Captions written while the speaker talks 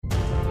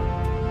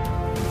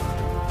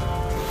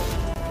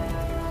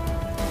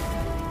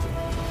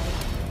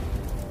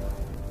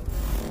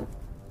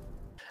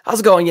How's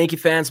it going, Yankee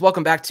fans?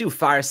 Welcome back to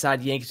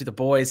Fireside Yankees with the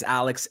boys,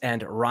 Alex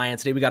and Ryan.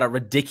 Today we got a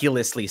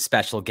ridiculously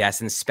special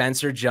guest in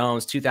Spencer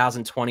Jones,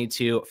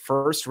 2022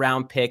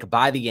 first-round pick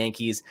by the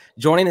Yankees,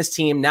 joining this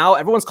team. Now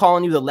everyone's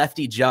calling you the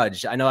lefty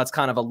judge. I know that's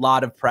kind of a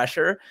lot of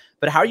pressure,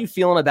 but how are you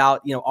feeling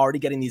about, already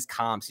getting these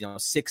comps?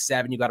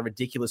 6'7", you got a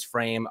ridiculous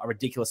frame, a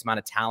ridiculous amount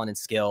of talent and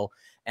skill,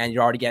 and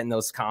you're already getting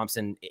those comps.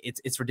 And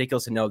it's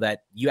ridiculous to know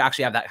that you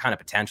actually have that kind of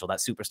potential, that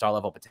superstar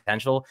level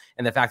potential.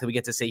 And the fact that we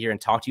get to sit here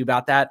and talk to you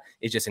about that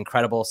is just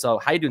incredible. So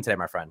how are you doing today,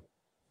 my friend?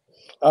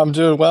 I'm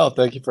doing well.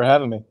 Thank you for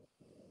having me.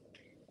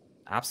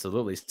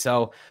 Absolutely.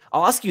 So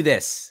I'll ask you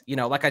this,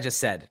 like I just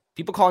said,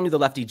 people calling you the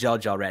lefty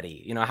judge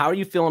already. How are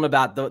you feeling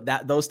about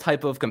those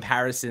type of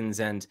comparisons,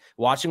 and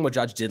watching what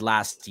Judge did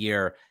last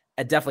year?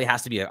 It definitely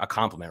has to be a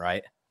compliment,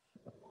 right?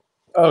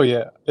 Oh,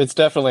 yeah. It's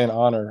definitely an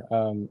honor.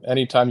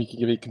 Anytime you can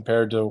be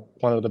compared to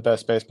one of the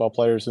best baseball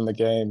players in the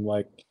game,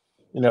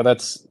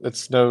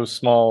 it's no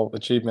small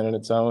achievement in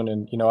its own.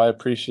 And, I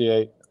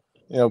appreciate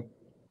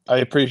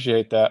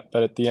that.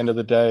 But at the end of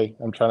the day,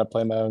 I'm trying to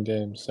play my own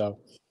game. So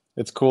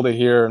it's cool to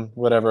hear and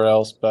whatever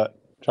else, but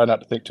try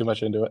not to think too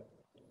much into it.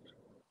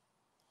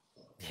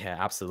 Yeah,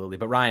 absolutely.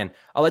 But Ryan,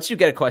 I'll let you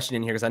get a question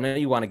in here because I know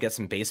you want to get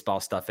some baseball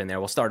stuff in there.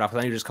 We'll start off because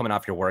I know you're just coming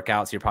off your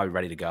workout, so you're probably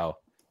ready to go.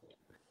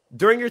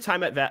 During your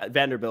time at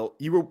Vanderbilt,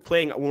 you were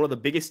playing one of the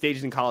biggest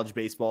stages in college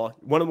baseball,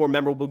 one of the more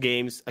memorable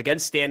games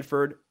against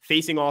Stanford,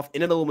 facing off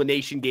in an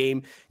elimination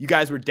game. You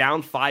guys were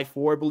down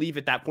 5-4, I believe,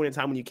 at that point in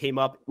time when you came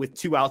up with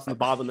 2 outs in the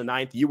bottom of the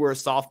ninth. You were a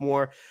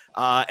sophomore,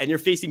 and you're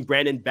facing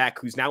Brandon Beck,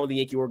 who's now in the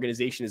Yankee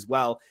organization as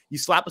well. You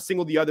slap a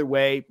single the other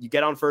way. You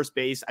get on first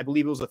base. I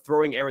believe it was a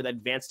throwing error that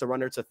advanced the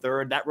runner to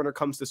third. That runner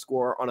comes to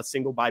score on a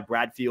single by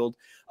Bradfield,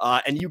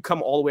 and you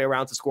come all the way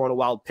around to score on a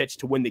wild pitch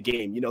to win the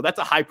game. That's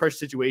a high-pressure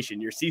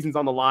situation. Your season's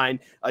on the line.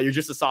 You're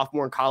just a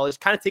sophomore in college.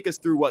 Kind of take us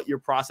through what your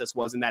process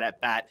was in that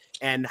at-bat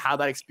and how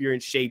that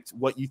experience shaped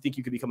what you think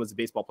you could become as a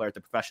baseball player at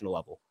the professional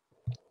level.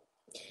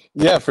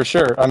 Yeah, for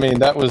sure. I mean,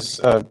 that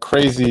was a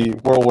crazy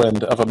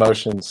whirlwind of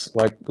emotions,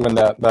 like when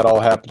that all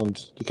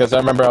happened. Because I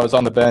remember I was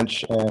on the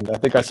bench, and I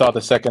think I saw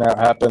the second out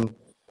happen,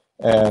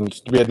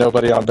 and we had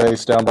nobody on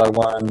base, down by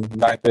 1,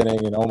 ninth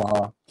inning in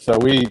Omaha. So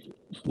we,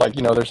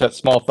 there's that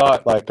small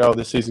thought, oh,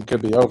 this season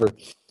could be over.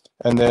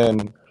 And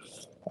then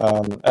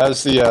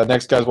as the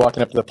next guy's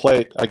walking up to the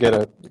plate, I get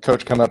a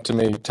coach come up to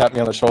me, tap me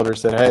on the shoulder,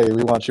 said, "Hey,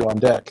 we want you on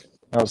deck."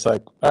 And I was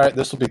like, all right,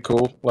 this will be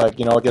cool.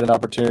 I'll get an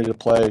opportunity to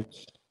play,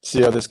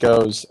 see how this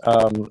goes.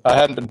 I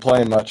hadn't been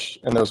playing much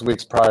in those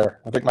weeks prior.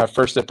 I think my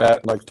first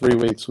at-bat in 3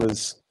 weeks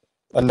was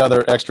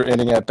another extra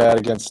inning at-bat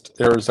against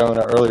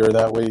Arizona earlier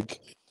that week.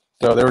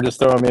 So they were just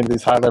throwing me into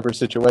these high-leverage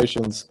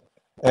situations.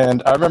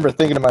 And I remember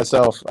thinking to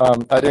myself,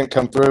 I didn't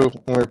come through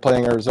when we were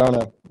playing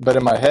Arizona, but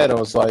in my head I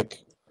was like,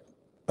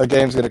 a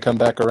game's going to come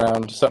back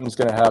around. Something's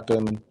going to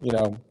happen.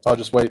 I'll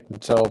just wait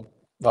until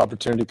the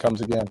opportunity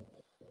comes again.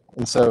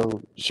 And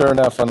so, sure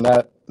enough, on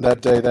that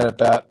day, that at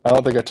bat, I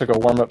don't think I took a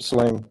warm-up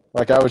swing.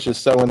 I was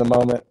just so in the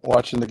moment,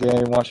 watching the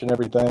game, watching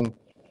everything.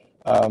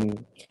 I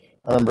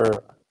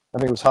remember, I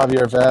think it was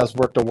Javier Vaz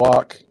worked a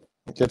walk,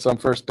 gets on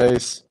first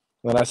base,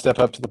 and then I step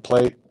up to the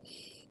plate.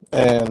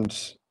 And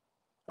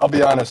I'll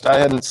be honest, I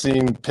hadn't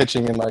seen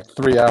pitching in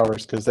 3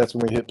 hours because that's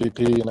when we hit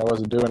BP and I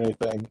wasn't doing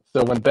anything.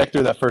 So when Beck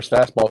threw that first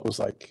fastball, it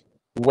was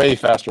way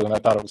faster than I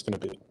thought it was going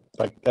to be,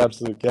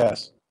 absolute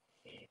gas.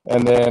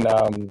 And then,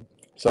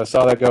 so I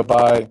saw that go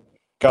by,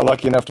 got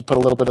lucky enough to put a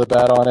little bit of the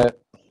bat on it,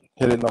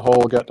 hit it in the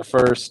hole, got to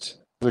first,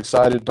 was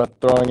excited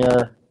about the throwing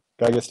error,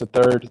 guy gets to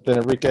third. Then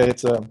Enrique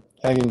hits a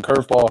hanging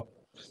curveball,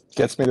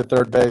 gets me to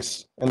third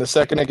base. And the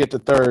second I get to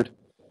third,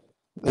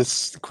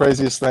 it's the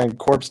craziest thing.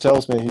 Corbs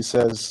tells me, he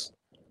says,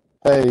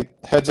 "Hey,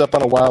 heads up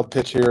on a wild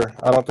pitch here.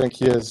 I don't think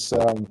he is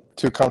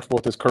too comfortable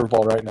with his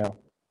curveball right now."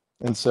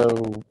 And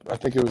so I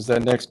think it was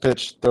that next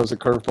pitch, throws a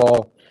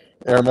curveball,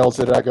 air melts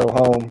it, I go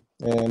home.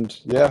 And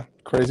yeah,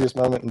 craziest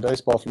moment in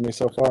baseball for me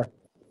so far.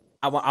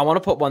 I want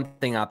to put one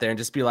thing out there and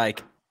just be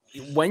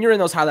when you're in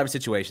those high level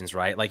situations,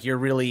 right? You're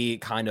really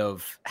kind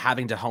of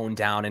having to hone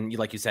down, and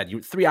like you said,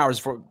 3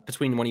 hours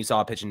between when you saw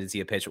a pitch and to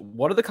see a pitch.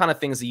 What are the kind of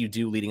things that you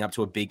do leading up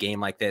to a big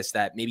game like this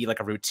that maybe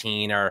a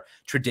routine or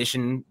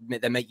tradition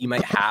that you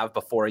might have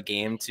before a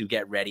game to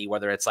get ready?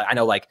 Whether it's I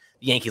know the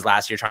Yankees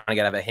last year trying to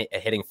get out of a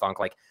hitting funk,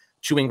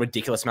 chewing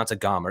ridiculous amounts of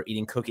gum or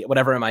eating cookie,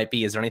 whatever it might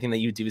be. Is there anything that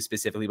you do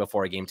specifically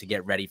before a game to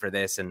get ready for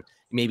this, and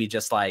maybe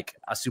just a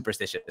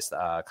superstitious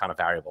kind of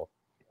variable?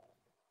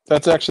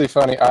 That's actually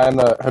funny. I'm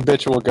a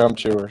habitual gum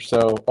chewer.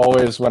 So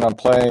always when I'm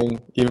playing,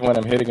 even when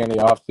I'm hitting in the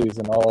off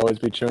season, I'll always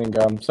be chewing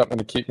gum, something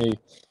to keep me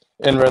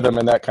in rhythm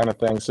and that kind of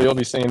thing. So you'll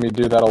be seeing me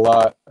do that a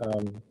lot,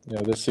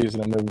 this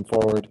season and moving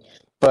forward.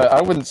 But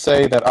I wouldn't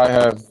say that I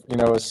have,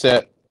 a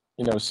set,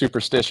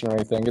 superstition or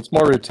anything. It's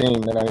more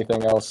routine than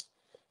anything else.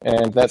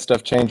 And that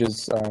stuff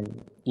changes,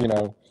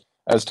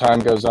 as time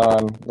goes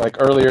on.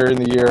 Earlier in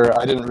the year,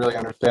 I didn't really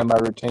understand my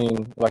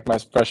routine, my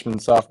freshman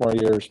and sophomore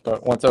years.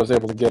 But once I was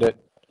able to get it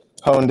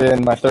honed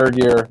in my third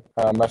year,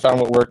 I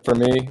found what worked for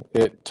me.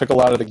 It took a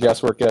lot of the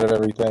guesswork out of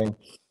everything.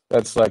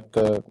 That's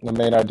the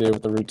main idea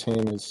with the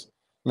routine is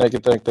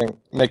making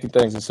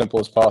things as simple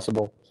as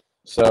possible.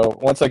 So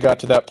once I got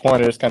to that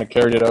point, I just kind of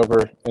carried it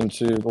over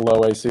into the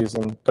low A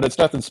season. But it's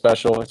nothing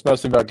special. It's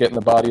mostly about getting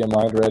the body and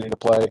mind ready to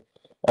play,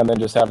 and then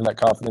just having that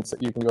confidence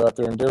that you can go out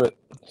there and do it.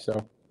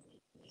 So.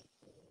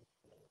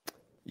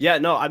 Yeah,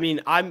 no, I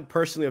mean, I'm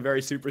personally a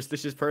very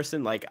superstitious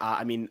person. Like,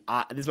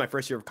 this is my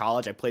first year of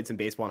college. I played some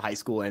baseball in high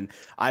school, and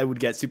I would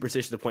get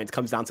superstitious to the point it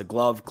comes down to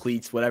glove,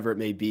 cleats, whatever it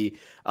may be.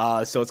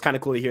 So it's kind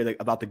of cool to hear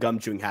about the gum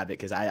chewing habit,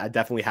 because I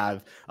definitely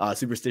have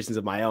superstitions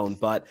of my own.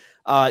 But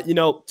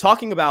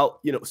talking about,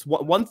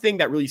 one thing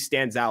that really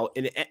stands out,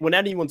 and when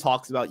anyone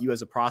talks about you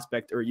as a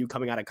prospect or you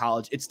coming out of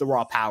college, it's the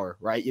raw power,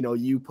 right?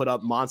 You put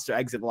up monster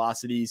exit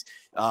velocities,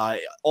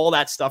 all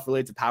that stuff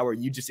related to power.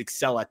 You just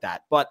excel at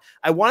that. But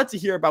I wanted to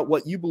hear about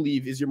what you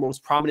believe is your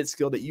most prominent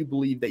skill that you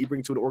believe that you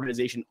bring to an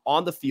organization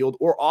on the field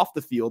or off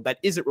the field that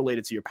isn't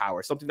related to your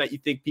power, something that you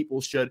think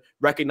people should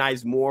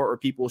recognize more, or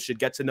people should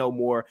get to know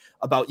more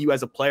about you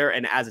as a player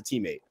and as a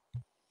teammate.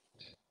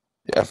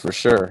 Yeah, for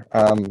sure.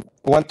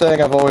 One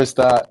thing I've always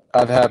thought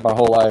I've had my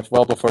whole life,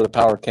 well before the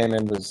power came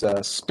in, was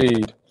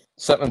speed.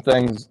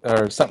 Something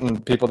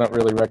people don't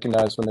really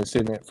recognize when they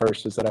see me at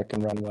first is that I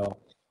can run well,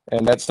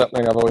 and that's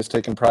something I've always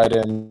taken pride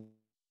in.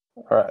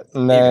 All right,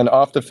 and then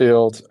off the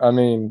field, I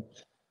mean,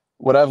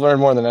 what I've learned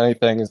more than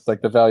anything is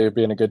like the value of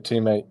being a good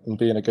teammate and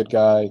being a good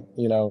guy,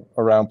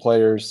 around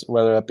players,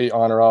 whether that be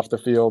on or off the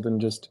field, and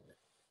just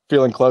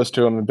feeling close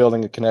to them and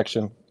building a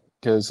connection,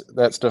 because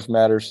that stuff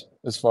matters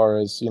as far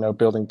as,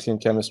 building team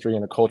chemistry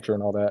and a culture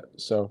and all that.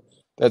 So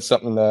that's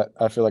something that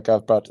I feel like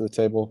I've brought to the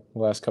table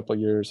the last couple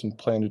of years and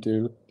plan to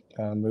do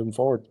moving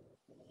forward.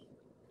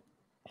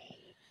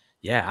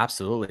 Yeah,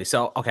 absolutely.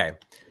 So, okay.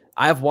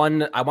 I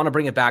want to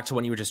bring it back to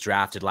when you were just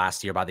drafted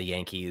last year by the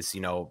Yankees.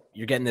 You're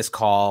getting this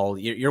call,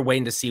 you're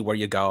waiting to see where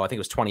you go. I think it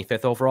was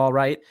 25th overall,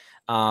 right?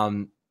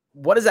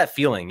 What is that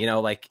feeling?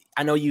 Like,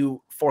 I know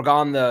you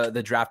foregone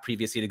the draft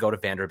previously to go to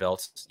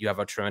Vanderbilt. You have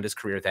a tremendous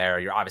career there.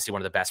 You're obviously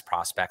one of the best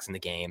prospects in the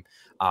game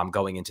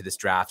going into this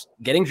draft.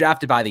 Getting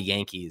drafted by the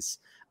Yankees,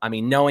 I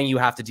mean, knowing you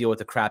have to deal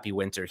with a crappy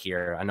winter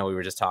here. I know we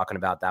were just talking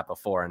about that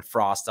before, and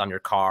frost on your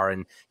car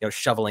and,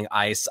 shoveling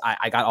ice.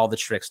 I got all the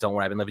tricks. Don't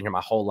worry. I've been living here my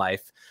whole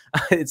life.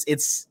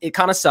 It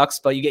kind of sucks,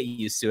 but you get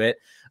used to it.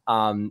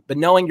 But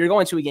knowing you're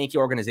going to a Yankee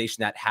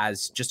organization that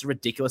has just a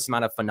ridiculous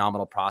amount of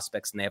phenomenal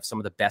prospects, and they have some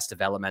of the best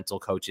developmental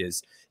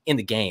coaches in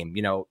the game,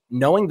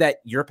 knowing that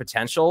your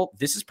potential,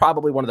 this is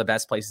probably one of the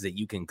best places that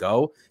you can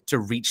go to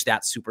reach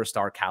that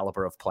superstar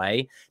caliber of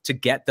play, to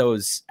get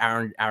those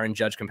Aaron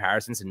Judge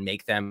comparisons and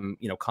make them,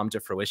 come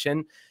to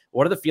fruition.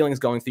 What are the feelings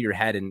going through your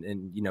head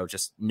and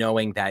just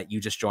knowing that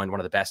you just joined one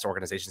of the best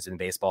organizations in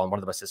baseball and one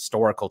of the most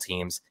historical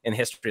teams in the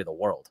history of the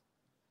world?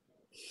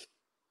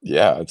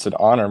 Yeah, it's an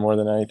honor more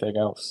than anything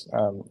else,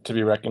 to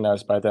be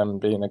recognized by them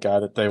being the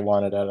guy that they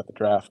wanted out of the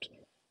draft.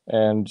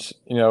 And,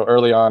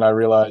 early on, I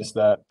realized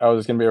that I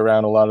was going to be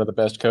around a lot of the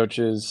best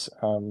coaches,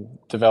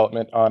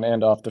 development on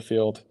and off the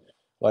field.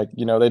 Like,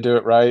 they do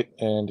it right,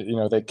 and,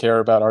 they care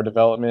about our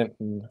development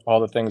and all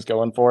the things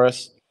going for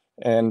us.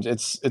 And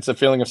it's a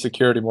feeling of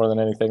security more than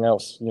anything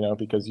else,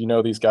 because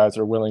these guys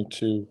are willing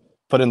to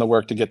put in the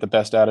work to get the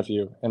best out of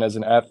you. And as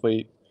an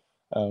athlete,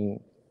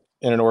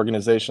 in an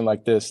organization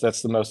like this,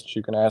 that's the most that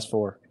you can ask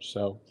for.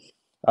 So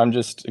I'm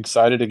just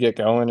excited to get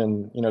going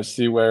and,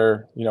 see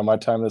where, my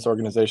time in this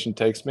organization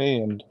takes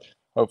me, and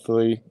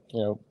hopefully,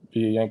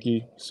 be a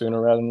Yankee sooner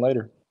rather than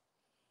later.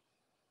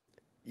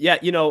 Yeah,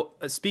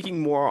 speaking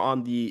more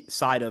on the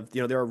side of,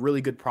 there are really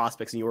good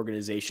prospects in the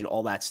organization,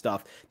 all that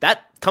stuff.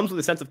 That comes with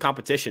a sense of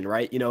competition,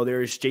 right?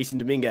 There's Jason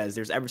Dominguez,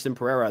 there's Everson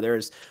Pereira,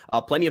 there's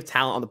plenty of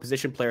talent on the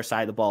position player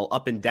side of the ball,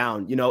 up and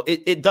down.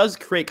 It does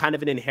create kind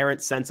of an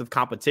inherent sense of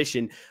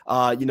competition,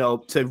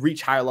 to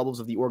reach higher levels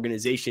of the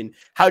organization.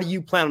 How do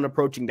you plan on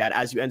approaching that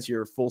as you enter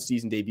your full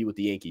season debut with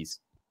the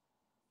Yankees?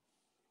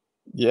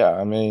 Yeah,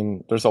 I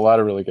mean, there's a lot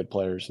of really good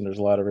players, and there's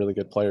a lot of really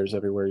good players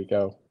everywhere you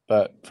go.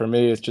 But for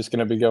me, it's just going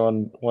to be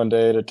going one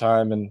day at a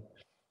time and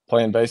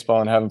playing baseball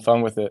and having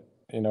fun with it.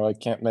 I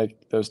can't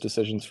make those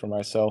decisions for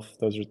myself.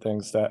 Those are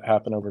things that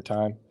happen over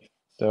time.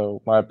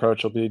 So my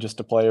approach will be just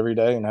to play every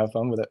day and have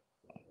fun with it.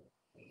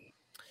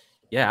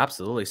 Yeah,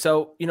 absolutely.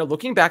 So,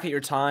 looking back at your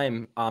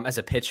time as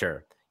a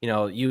pitcher,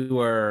 you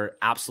were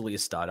absolutely a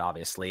stud,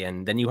 obviously.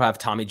 And then you have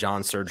Tommy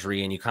John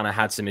surgery and you kind of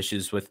had some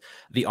issues with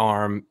the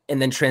arm,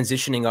 and then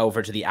transitioning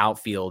over to the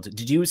outfield.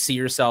 Did you see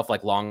yourself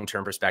like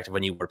long-term perspective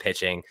when you were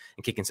pitching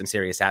and kicking some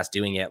serious ass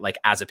doing it like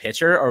as a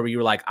pitcher? Or were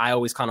you like, I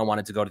always kind of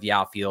wanted to go to the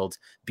outfield,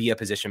 be a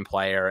position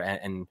player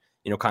and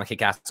kind of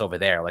kick ass over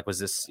there? Like, was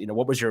this,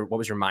 what was your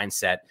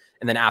mindset?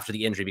 And then after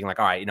the injury being like,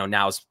 all right,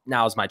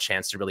 now's my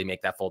chance to really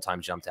make that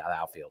full-time jump to the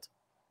outfield.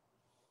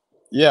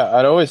 Yeah,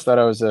 I'd always thought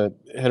I was a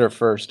hitter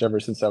first ever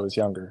since I was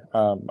younger.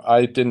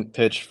 I didn't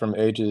pitch from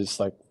ages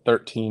like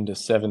 13 to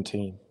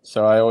 17.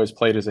 So I always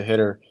played as a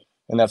hitter,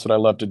 and that's what I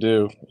loved to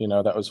do.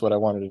 That was what I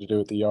wanted to do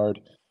at the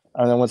yard.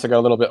 And then once I got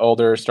a little bit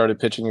older, started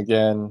pitching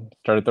again,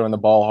 started throwing the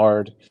ball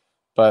hard.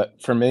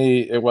 But for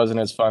me, it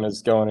wasn't as fun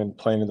as going and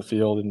playing in the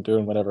field and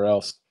doing whatever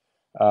else.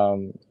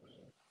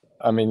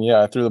 I mean,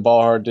 yeah, I threw the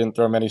ball hard, didn't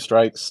throw many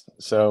strikes.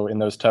 So in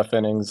those tough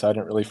innings, I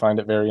didn't really find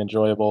it very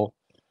enjoyable.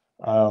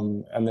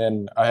 And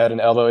then I had an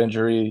elbow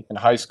injury in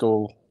high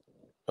school,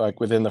 like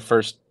within the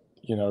first,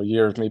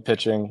 year of me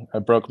pitching. I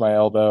broke my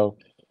elbow.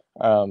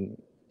 Um,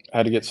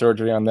 had to get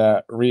surgery on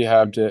that,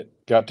 rehabbed it,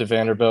 got to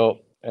Vanderbilt,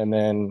 and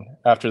then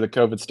after the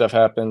COVID stuff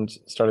happened,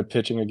 started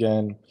pitching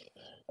again.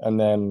 And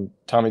then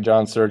Tommy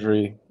John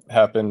surgery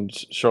happened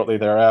shortly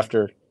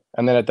thereafter.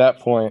 And then at that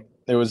point,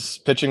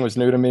 pitching was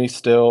new to me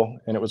still,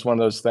 and it was one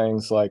of those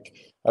things like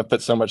I've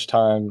put so much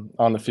time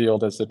on the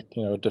field as a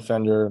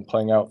defender and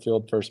playing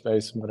outfield, first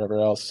base, and whatever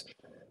else.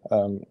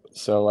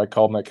 So I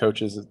called my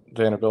coaches at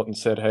Vanderbilt and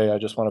said, "Hey, I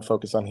just want to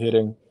focus on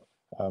hitting.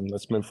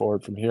 Let's move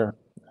forward from here."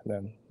 And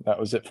then that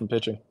was it from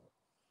pitching.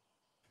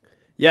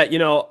 Yeah,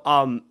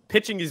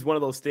 pitching is one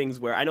of those things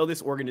where I know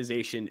this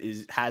organization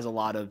has a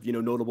lot of,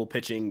 notable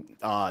pitching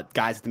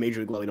guys at the major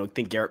league level.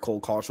 Think Garrett Cole,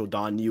 Carl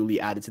Rodon,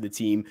 newly added to the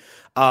team.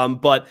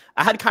 But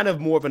I had kind of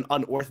more of an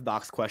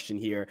unorthodox question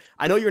here.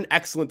 I know you're an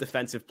excellent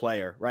defensive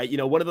player, right?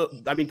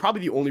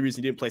 Probably the only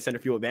reason you didn't play center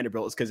field at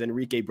Vanderbilt is because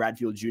Enrique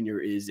Bradfield Jr.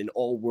 is an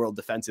all-world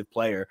defensive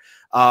player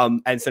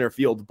and center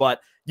field.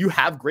 But you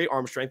have great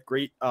arm strength,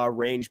 great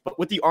range. But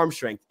with the arm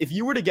strength, if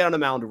you were to get on a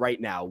mound right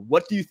now,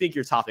 what do you think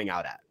you're topping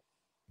out at?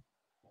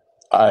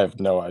 I have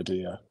no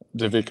idea,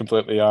 to be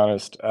completely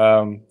honest.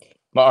 My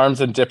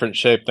arm's in different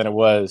shape than it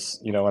was,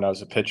 when I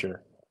was a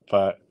pitcher.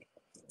 But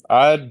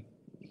I'd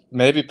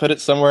maybe put it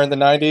somewhere in the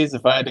 90s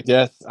if I had to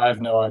guess. I have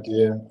no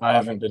idea. I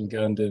haven't been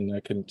gunned in.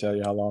 I couldn't tell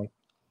you how long.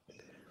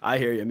 I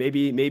hear you.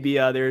 Maybe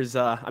there's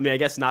I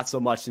guess not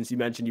so much since you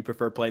mentioned you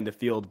prefer playing the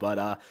field,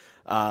 but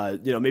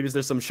maybe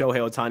there's some Shohei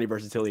Ohtani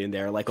versatility in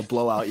there, like a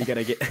blowout. You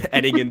gotta get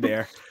ending in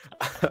there.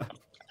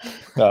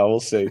 No, we'll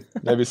see.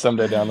 Maybe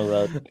someday down the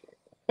road.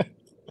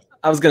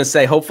 I was going to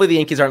say, hopefully the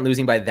Yankees aren't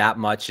losing by that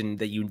much and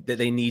that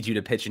they need you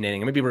to pitch an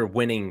inning. Maybe we're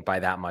winning by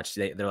that much.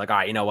 They're like, all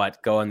right, you know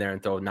what? Go in there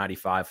and throw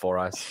 95 for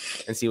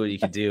us and see what you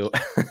can do.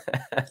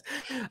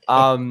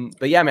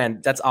 But yeah,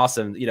 man, that's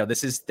awesome.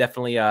 This is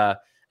definitely a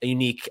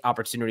unique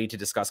opportunity to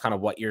discuss kind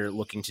of what you're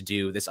looking to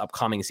do this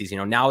upcoming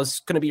season. Now is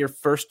going to be your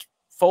first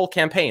full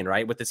campaign,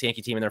 right? With this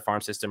Yankee team and their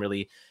farm system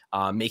really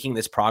making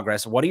this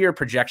progress. What are your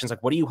projections?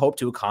 Like, what do you hope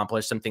to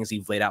accomplish? Some things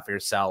you've laid out for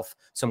yourself,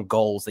 some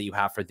goals that you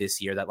have for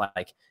this year that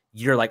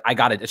you're like, I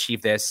got to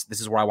achieve this.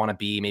 This is where I want to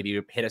be. Maybe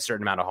you hit a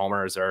certain amount of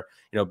homers or,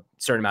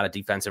 certain amount of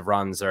defensive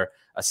runs or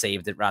a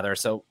saved it rather.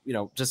 So,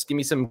 just give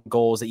me some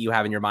goals that you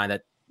have in your mind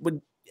that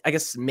would, I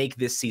guess, make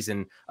this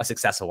season a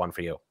successful one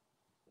for you.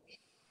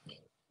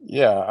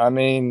 Yeah. I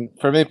mean,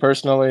 for me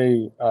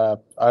personally,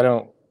 I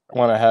don't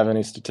want to have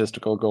any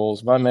statistical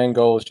goals. My main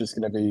goal is just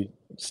going to be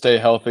stay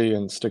healthy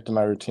and stick to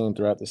my routine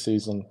throughout the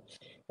season.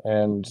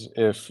 And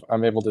if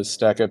I'm able to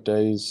stack up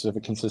days of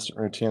a consistent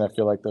routine, I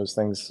feel like those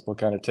things will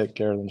kind of take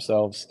care of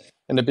themselves.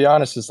 And to be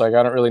honest, it's like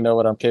I don't really know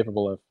what I'm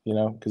capable of,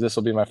 because this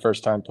will be my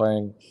first time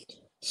playing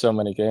so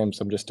many games.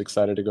 I'm just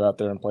excited to go out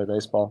there and play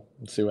baseball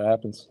and see what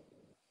happens.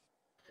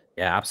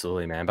 Yeah,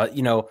 absolutely, man. But,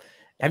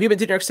 have you been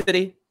to New York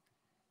City?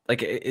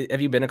 Like, have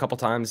you been a couple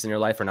times in your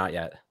life or not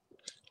yet?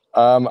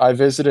 I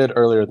visited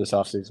earlier this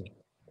offseason.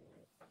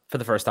 For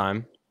the first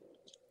time?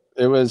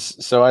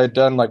 So I had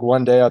done like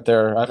one day out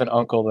there. I have an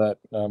uncle that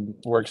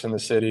works in the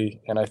city,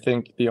 and I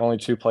think the only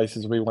two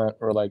places we went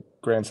were like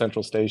Grand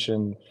Central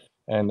Station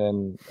and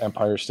then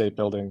Empire State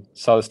Building.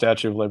 Saw the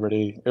Statue of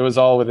Liberty. It was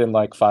all within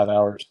like 5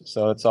 hours,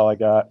 so that's all I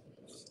got.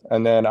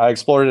 And then I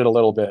explored it a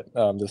little bit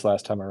this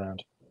last time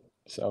around.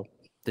 So,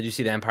 did you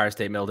see the Empire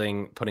State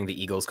Building putting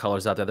the Eagles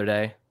colors out the other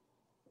day?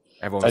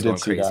 Everyone was going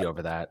crazy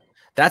over that.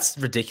 That's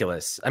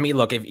ridiculous. I mean,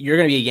 look, if you're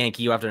going to be a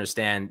Yankee, you have to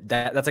understand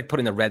that that's like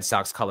putting the Red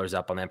Sox colors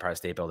up on the Empire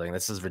State Building.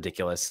 This is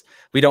ridiculous.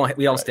 We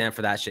don't stand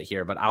for that shit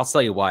here, but I'll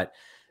tell you what,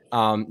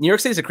 New York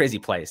City is a crazy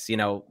place.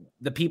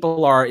 The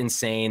people are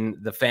insane.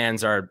 The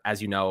fans are,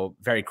 as you know,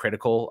 very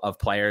critical of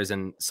players,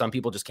 and some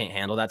people just can't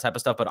handle that type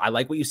of stuff. But I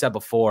like what you said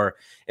before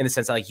in the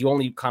sense that like you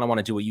only kind of want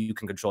to do what you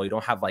can control. You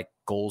don't have like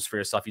goals for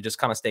yourself. You just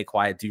kind of stay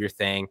quiet, do your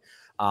thing,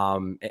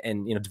 and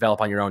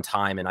develop on your own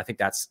time. And I think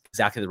that's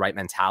exactly the right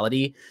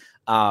mentality.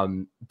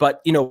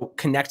 But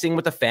connecting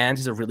with the fans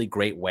is a really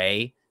great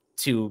way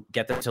to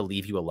get them to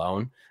leave you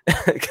alone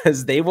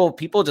because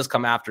people just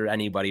come after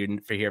anybody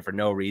for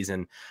no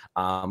reason.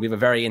 We have a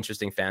very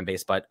interesting fan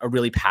base, but a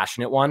really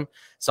passionate one.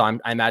 So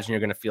I imagine you're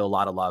going to feel a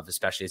lot of love,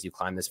 especially as you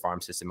climb this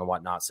farm system and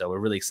whatnot. So we're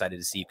really excited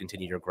to see you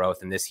continue your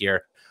growth. And this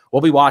year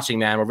we'll be watching,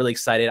 man. We're really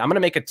excited. I'm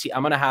going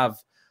to have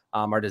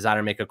our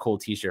designer make a cool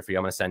t-shirt for you.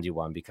 I'm going to send you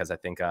one because I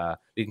think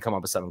we can come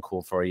up with something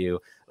cool for you.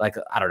 Like,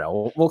 I don't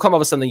know, we'll come up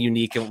with something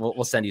unique and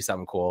we'll send you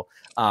something cool.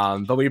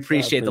 But we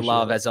appreciate the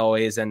love as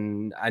always.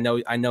 And I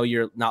know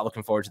you're not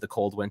looking forward to the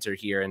cold winter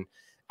here. And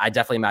I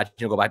definitely imagine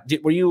you'll go back.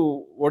 Where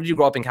did you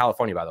grow up in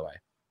California, by the way?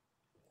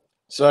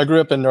 So I grew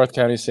up in North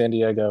County, San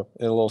Diego,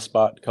 in a little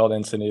spot called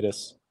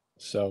Encinitas.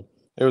 So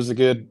it was a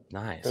good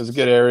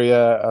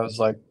area. I was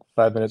like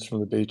 5 minutes from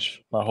the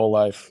beach my whole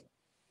life.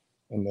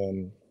 And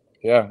then,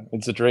 yeah,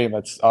 it's a dream.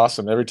 It's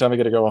awesome. Every time I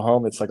get to go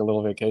home, it's like a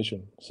little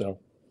vacation. So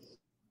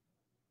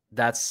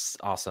that's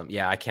awesome.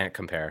 Yeah, I can't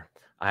compare.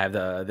 I have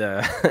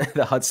the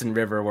the Hudson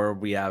River where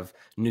we have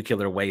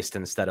nuclear waste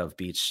instead of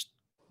beach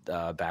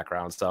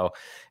background. So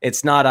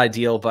it's not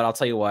ideal, but I'll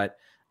tell you what,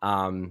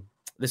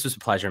 this was a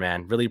pleasure,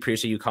 man. Really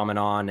appreciate you coming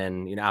on,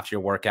 and after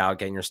your workout,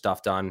 getting your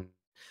stuff done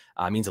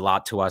means a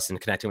lot to us and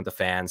connecting with the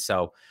fans.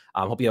 So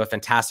hope you have a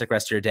fantastic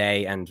rest of your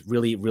day, and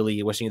really,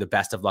 really wishing you the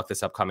best of luck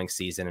this upcoming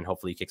season, and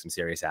hopefully you kick some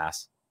serious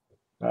ass.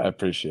 I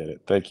appreciate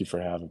it. Thank you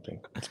for having me.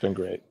 It's been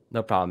great.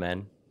 No problem,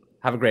 man.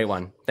 Have a great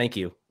one. Thank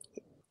you.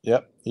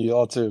 Yep. You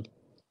all too.